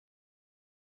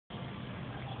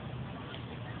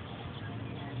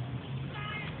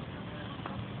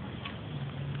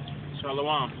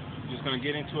Shalom. Just going to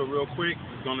get into it real quick.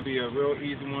 It's going to be a real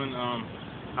easy one.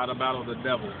 How to battle the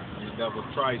devil when the devil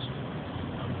tries you.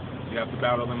 You have to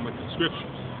battle them with the scriptures.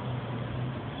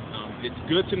 It's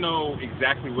good to know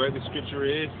exactly where the scripture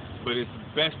is, but it's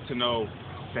best to know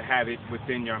to have it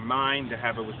within your mind, to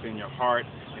have it within your heart,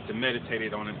 and to meditate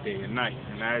it on it day and night.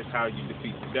 And that is how you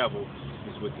defeat the devil,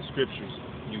 is with the scriptures.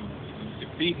 You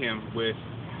defeat him with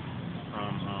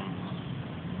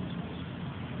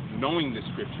knowing the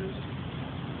scriptures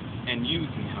and using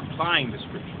and applying the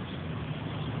scriptures.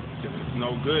 Because it's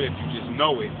no good if you just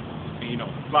know it and you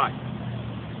don't apply it.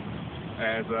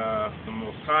 As the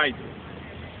Most High did.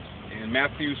 In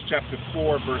Matthew chapter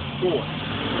 4, verse 4.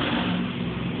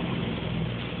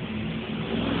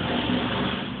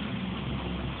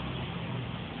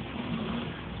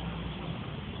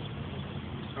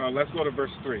 Let's go to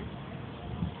verse 3.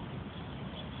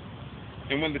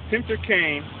 And when the tempter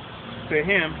came to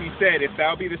him, he said, If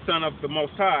thou be the Son of the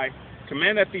Most High,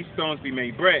 command that these stones be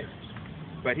made bread.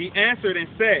 But he answered and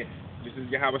said, this is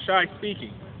Yahushua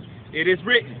speaking, It is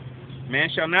written, Man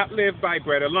shall not live by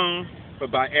bread alone,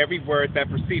 but by every word that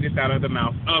proceedeth out of the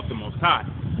mouth of the Most High.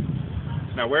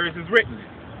 Now where is this written?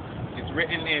 It's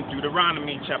written in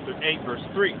Deuteronomy chapter 8, verse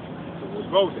 3. So we'll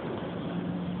go there.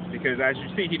 Because as you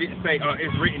see, he didn't say,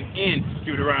 it's written in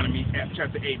Deuteronomy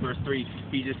chapter 8, verse 3.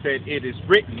 He just said, it is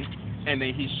written, and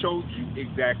then he showed you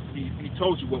exactly, he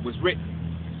told you what was written.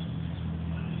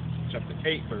 Chapter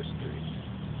 8, verse 3.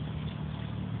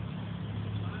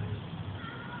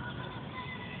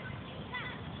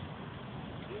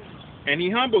 And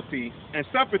he humbled thee, and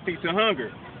suffered thee to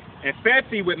hunger, and fed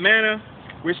thee with manna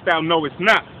which thou knowest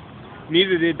not.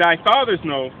 Neither did thy fathers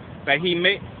know, that he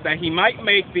might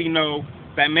make thee know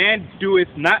that man doeth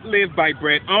not live by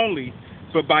bread only,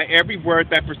 but by every word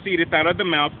that proceedeth out of the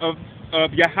mouth of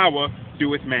Yahweh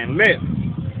doeth man live.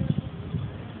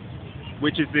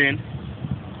 Which is in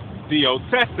the Old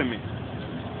Testament.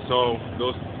 So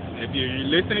if you're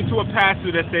listening to a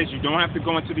pastor that says you don't have to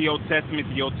go into the Old Testament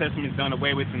is done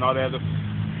away with and all that other,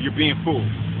 you're being fooled.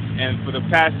 And for the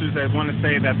pastors that want to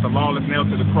say that the law is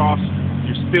nailed to the cross,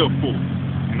 you're still fooled.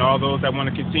 And all those that want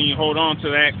to continue hold on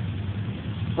to that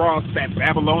cross, that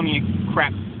Babylonian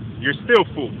crap, you're still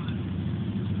fooled.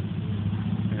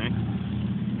 Okay?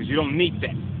 Because you don't need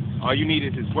that. All you need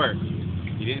is his word.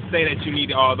 He didn't say that you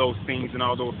need all those things and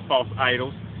all those false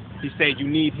idols. He said you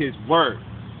need his word.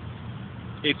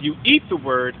 If you eat the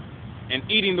word, and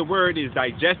eating the word is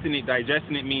digesting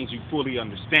it means you fully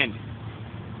understand it.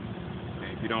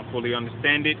 And if you don't fully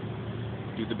understand it,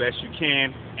 do the best you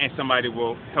can, and somebody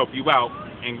will help you out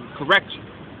and correct you.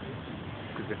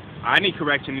 Because I need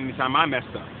correction anytime I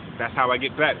messed up. That's how I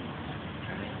get better.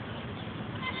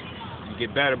 You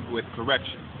get better with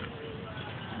correction.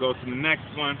 Go to the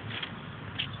next one,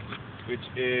 which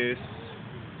is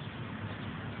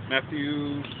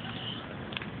Matthew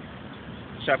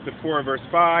chapter 4, verse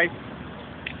 5.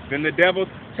 Then the devil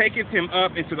taketh him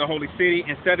up into the holy city,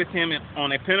 and setteth him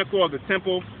on a pinnacle of the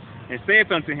temple, and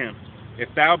saith unto him, If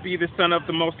thou be the Son of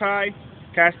the Most High,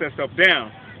 cast thyself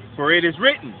down, for it is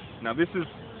written. Now this is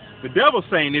the devil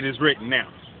saying it is written now.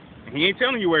 And he ain't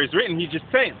telling you where it's written, he's just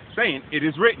saying it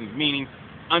is written, meaning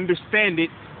understand it,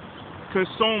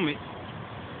 consume it,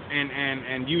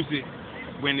 and use it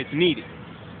when it's needed,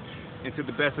 and to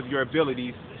the best of your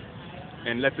abilities,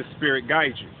 and let the Spirit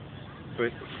guide you.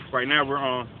 But right now we're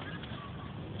on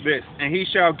this. And he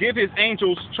shall give his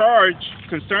angels charge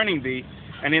concerning thee,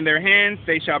 and in their hands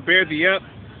they shall bear thee up,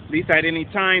 lest at any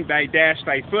time thou dash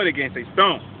thy foot against a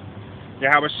stone.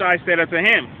 Yahushua said unto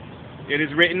him, It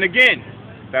is written again,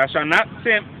 Thou shalt not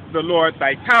tempt the Lord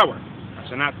thy power. Thou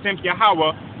shalt not tempt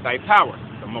Yahweh thy power,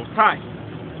 the Most High.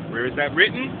 Where is that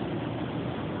written?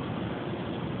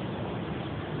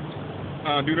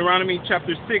 Deuteronomy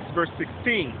chapter 6, verse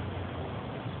 16.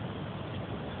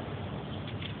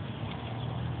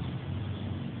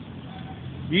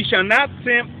 Ye shall not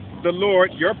tempt the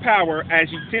Lord your power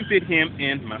as ye tempted him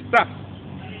in Massah.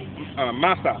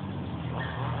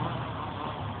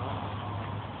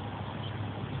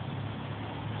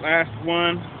 Last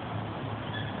one.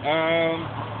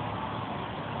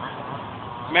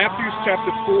 Matthew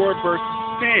chapter 4, verse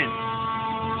 10.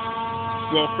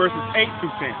 Well, verses 8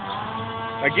 through 10.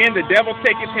 Again, the devil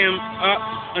taketh him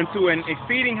up unto an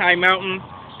exceeding high mountain,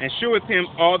 and sheweth him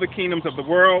all the kingdoms of the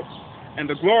world, and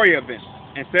the glory of them,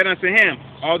 and said unto him,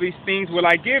 All these things will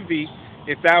I give thee,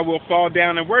 if thou wilt fall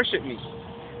down and worship me.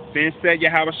 Then said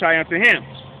Yahushua unto him,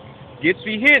 Get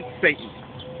thee hence, Satan,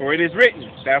 for it is written,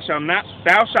 Thou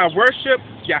shalt worship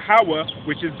Yahweh,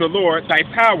 which is the Lord, thy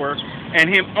power, and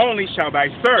him only shall thou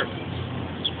serve.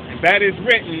 And that is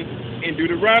written in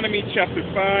Deuteronomy chapter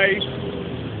 5,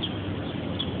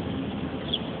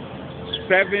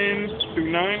 7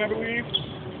 through 9, I believe.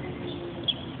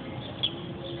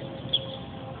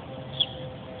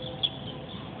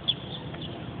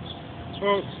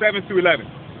 Well, 7 through 11.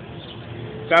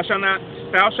 Thou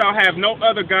shalt have no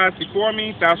other gods before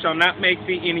me. Thou shalt not make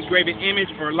thee any graven image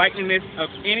or likeness of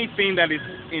anything that is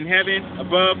in heaven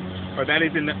above, or that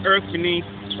is in the earth beneath,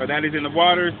 or that is in the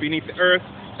waters beneath the earth.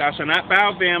 Thou shalt not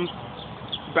bow down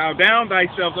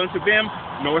thyself unto them,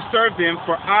 nor serve them,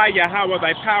 for I, Yahweh,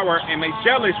 thy power, am a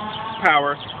jealous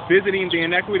power, visiting the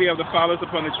iniquity of the fathers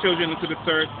upon the children unto the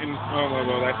third. And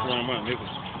well, that's the wrong one, isn't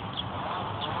it?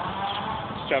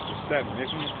 It's chapter 7,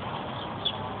 isn't it?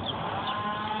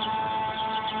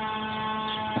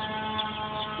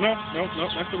 No,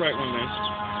 that's the right one, man.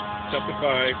 Chapter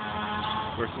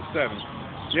 5, verses 7.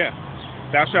 Yeah.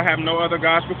 Thou shalt have no other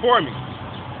gods before me.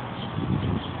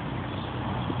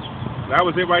 That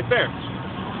was it right there.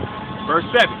 Verse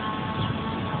 7.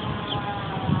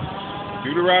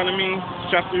 Deuteronomy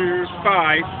chapter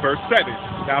 5, verse 7.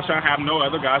 Thou shalt have no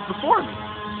other gods before me.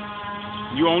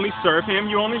 You only serve him,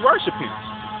 you only worship him.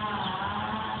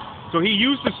 So he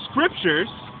used the scriptures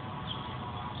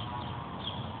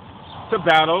to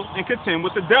battle and contend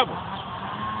with the devil.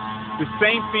 The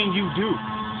same thing you do.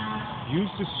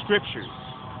 Use the scriptures.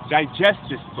 Digest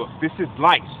this book. This is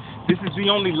life. This is the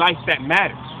only life that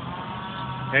matters.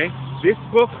 Okay? This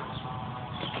book,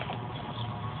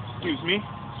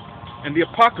 and the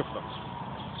Apocrypha.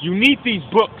 You need these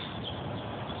books.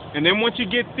 And then once you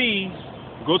get these,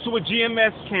 go to a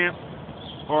GMS camp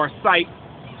or a site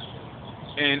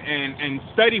and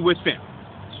study with them.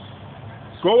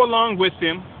 Go along with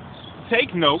them.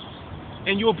 Take notes,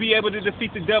 and you'll be able to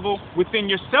defeat the devil within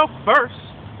yourself first,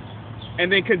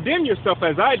 and then condemn yourself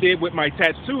as I did with my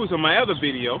tattoos on my other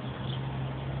video,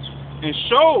 and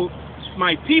show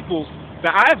my people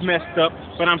that I've messed up,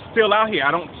 but I'm still out here.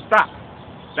 I don't stop.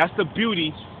 That's the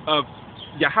beauty of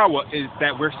Yahweh, is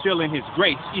that we're still in his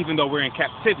grace, even though we're in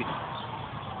captivity.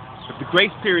 But the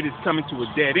grace period is coming to a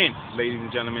dead end, ladies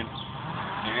and gentlemen,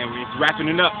 and we're wrapping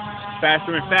it up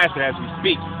faster and faster as we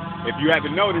speak. If you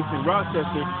haven't noticed, in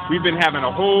Rochester, we've been having a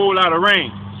whole lot of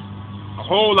rain. A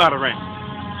whole lot of rain.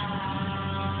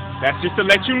 That's just to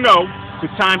let you know the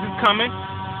time is coming,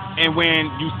 and when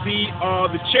you see all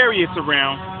the chariots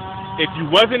around, if you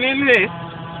wasn't in this,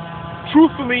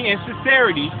 truthfully and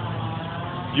sincerity,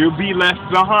 you'll be left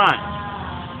behind.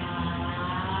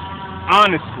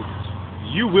 Honestly,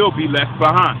 you will be left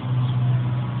behind.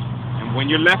 And when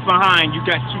you're left behind, you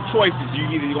got two choices.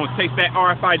 You're either going to take that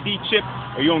RFID chip,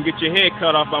 or you're going to get your head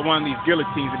cut off by one of these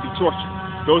guillotines and be tortured.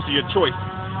 Those are your choices.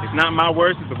 It's not my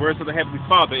words, it's the words of the Heavenly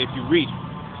Father if you read it.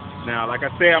 Now, like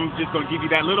I say, I'm just going to give you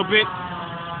that little bit.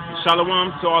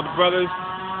 Shalom to all the brothers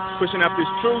pushing out this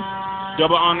truth.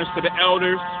 Double honors to the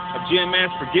elders of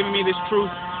GMS for giving me this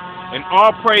truth. And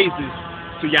all praises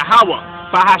to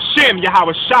Yahweh, Bahashem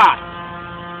Yahweh Shai.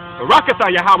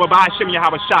 Barakatah Yahweh, Bahashem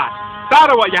Yahweh Shai.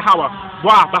 Sadawa Yahweh,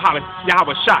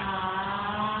 Yahweh Shai.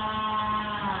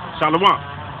 Shalom.